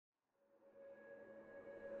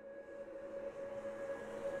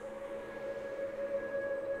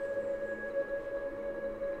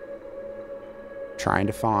trying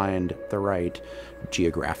to find the right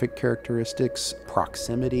geographic characteristics,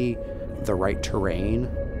 proximity, the right terrain.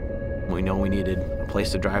 We know we needed a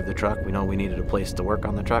place to drive the truck. We know we needed a place to work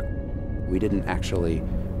on the truck. We didn't actually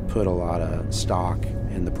put a lot of stock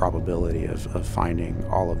in the probability of finding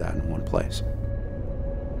all of that in one place.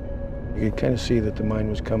 You could kind of see that the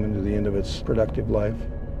mine was coming to the end of its productive life.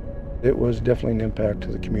 It was definitely an impact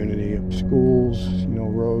to the community. Schools,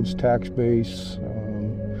 roads, tax base,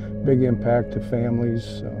 big impact to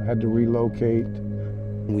families, had to relocate.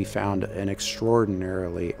 We found an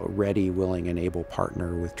extraordinarily ready, willing, and able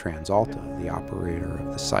partner with TransAlta, the operator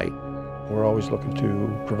of the site. We're always looking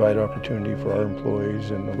to provide opportunity for our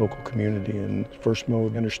employees and the local community, and First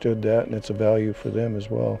Mode understood that, and it's a value for them as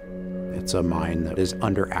well. It's a mine that is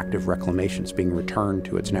under active reclamation. It's being returned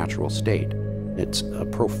to its natural state. It's a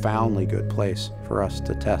profoundly good place for us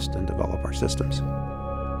to test and develop our systems.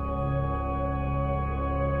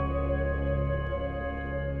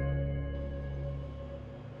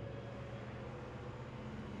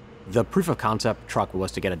 The proof of concept truck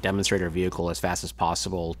was to get a demonstrator vehicle as fast as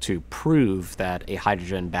possible to prove that a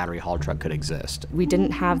hydrogen battery haul truck could exist. We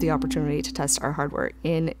didn't have the opportunity to test our hardware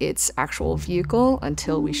in its actual vehicle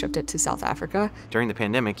until we shipped it to South Africa. During the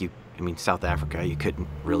pandemic, South Africa, you couldn't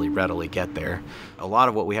really readily get there. A lot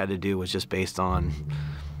of what we had to do was just based on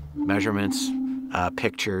measurements,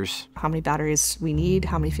 pictures. How many batteries we need,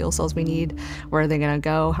 how many fuel cells we need, where are they gonna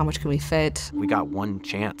go, how much can we fit? We got one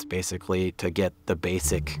chance, basically, to get the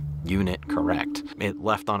basic unit correct. It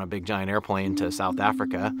left on a big giant airplane to South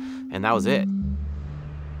Africa, and that was it.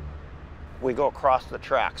 We go across the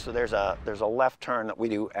track, so there's a left turn that we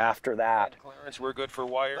do after that. Clearance, we're good for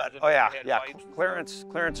wires? Oh yeah.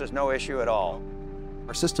 Clearance is no issue at all.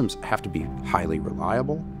 Our systems have to be highly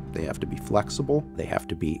reliable, they have to be flexible, they have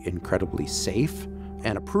to be incredibly safe,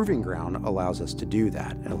 and a proving ground allows us to do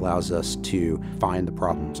that. It allows us to find the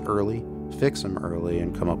problems early, fix them early,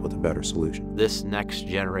 and come up with a better solution. This next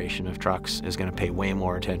generation of trucks is going to pay way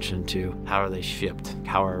more attention to how are they shipped,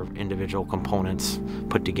 how are individual components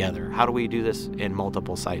put together, how do we do this in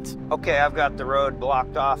multiple sites. Okay, I've got the road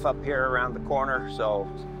blocked off up here around the corner, so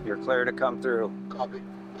you're clear to come through. Copy.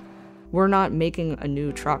 We're not making a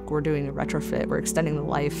new truck, we're doing a retrofit. We're extending the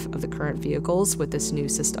life of the current vehicles with this new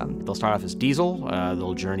system. They'll start off as diesel,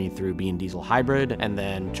 they'll journey through being diesel hybrid, and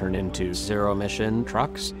then turn into zero-emission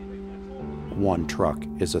trucks. One truck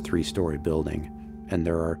is a 3-story building, and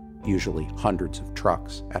there are usually hundreds of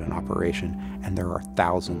trucks at an operation, and there are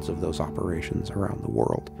thousands of those operations around the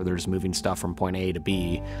world. They're just moving stuff from point A to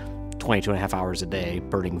B 22.5 hours a day,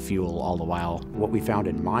 burning fuel all the while. What we found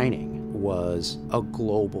in mining was a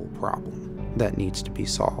global problem that needs to be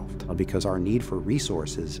solved because our need for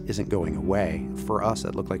resources isn't going away. For us,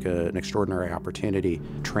 it looked like an extraordinary opportunity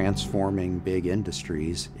transforming big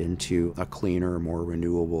industries into a cleaner, more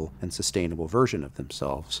renewable and sustainable version of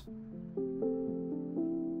themselves.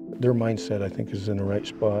 Their mindset, I think, is in the right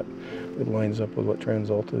spot. It lines up with what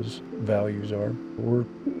TransAlta's values are. We're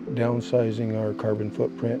downsizing our carbon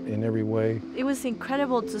footprint in every way. It was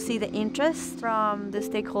incredible to see the interest from the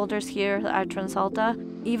stakeholders here at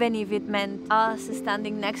TransAlta, even if it meant us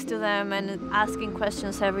standing next to them and asking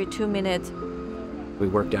questions every 2 minutes. We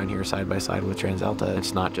work down here side by side with TransAlta.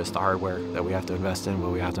 It's not just the hardware that we have to invest in, but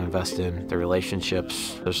we have to invest in the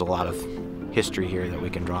relationships. There's a lot of history here that we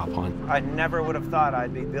can draw upon. I never would have thought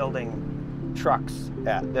I'd be building trucks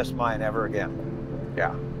at this mine ever again.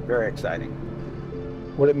 Yeah, very exciting.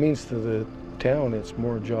 What it means to the town, it's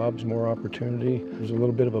more jobs, more opportunity. There's a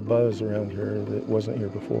little bit of a buzz around here that wasn't here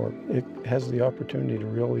before. It has the opportunity to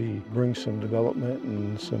really bring some development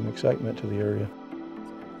and some excitement to the area.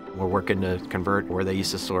 We're working to convert where they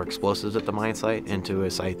used to store explosives at the mine site into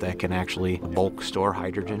a site that can actually bulk store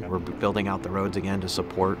hydrogen. We're building out the roads again to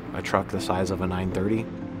support a truck the size of a 930.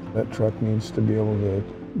 That truck needs to be able to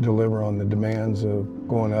deliver on the demands of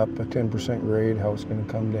going up a 10% grade, how it's going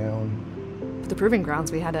to come down. For the proving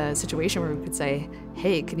grounds, we had a situation where we could say,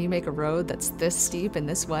 hey, can you make a road that's this steep in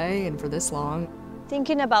this way and for this long?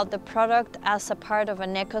 Thinking about the product as a part of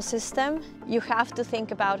an ecosystem, you have to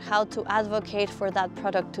think about how to advocate for that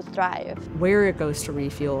product to thrive. Where it goes to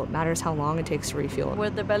refuel, it matters how long it takes to refuel. We're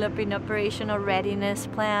developing operational readiness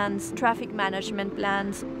plans, traffic management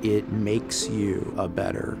plans. It makes you a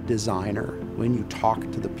better designer when you talk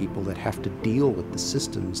to the people that have to deal with the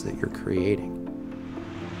systems that you're creating.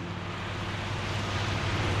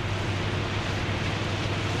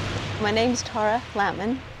 My name's Tara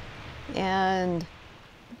Lampman, and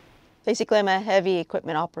basically I'm a heavy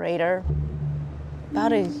equipment operator.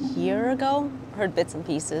 About a year ago, heard bits and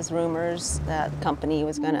pieces, rumors that a company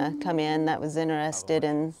was going to come in that was interested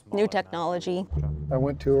in new technology. I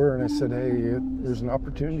went to her and I said, hey, there's an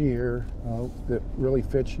opportunity here that really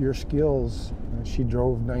fits your skills. She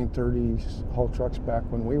drove 930 haul trucks back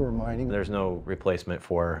when we were mining. There's no replacement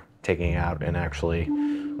for taking out and actually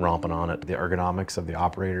romping on it. The ergonomics of the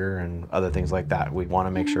operator and other things like that, we want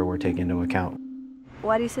to make sure we're taking into account.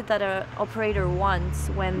 What is it that an operator wants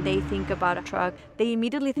when they think about a truck? They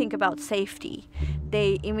immediately think about safety.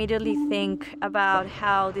 They immediately think about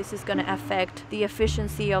how this is going to affect the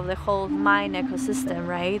efficiency of the whole mine ecosystem,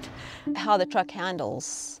 right? How the truck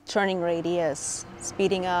handles, turning radius,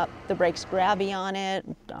 speeding up, the brakes grabby on it,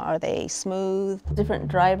 are they smooth? Different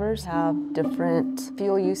drivers have different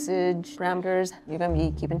fuel usage parameters. You're going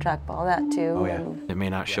to be keeping track of all that too. Oh yeah, it may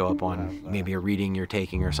not show up on maybe a reading you're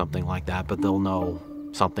taking or something like that, but they'll know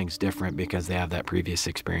something's different because they have that previous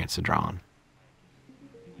experience to draw on.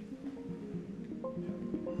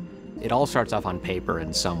 It all starts off on paper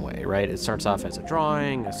in some way, right? It starts off as a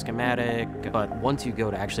drawing, a schematic, but once you go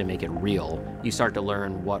to actually make it real, you start to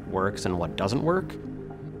learn what works and what doesn't work.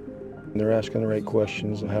 They're asking the right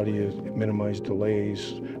questions. How do you minimize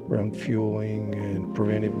delays around fueling and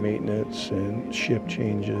preventive maintenance and shift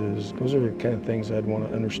changes? Those are the kind of things I'd want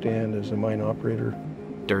to understand as a mine operator.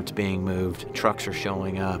 Dirt's being moved, trucks are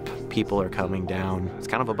showing up, people are coming down. It's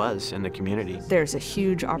kind of a buzz in the community. There's a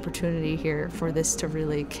huge opportunity here for this to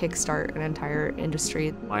really kickstart an entire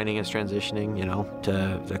industry. Mining is transitioning,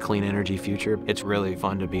 to the clean energy future. It's really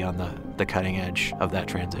fun to be on the cutting edge of that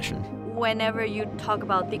transition. Whenever you talk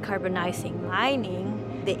about decarbonizing mining,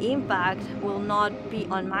 the impact will not be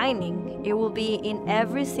on mining. It will be in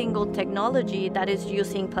every single technology that is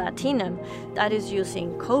using platinum, that is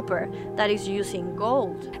using copper, that is using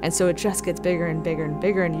gold. And so it just gets bigger and bigger and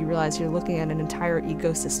bigger, and you realize you're looking at an entire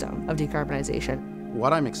ecosystem of decarbonization.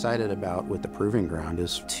 What I'm excited about with the Proving Ground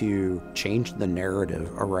is to change the narrative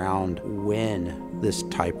around when this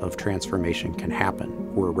type of transformation can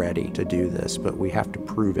happen. We're ready to do this, but we have to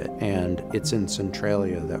prove it. And it's in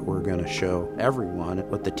Centralia that we're going to show everyone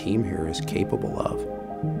what the team here is capable of.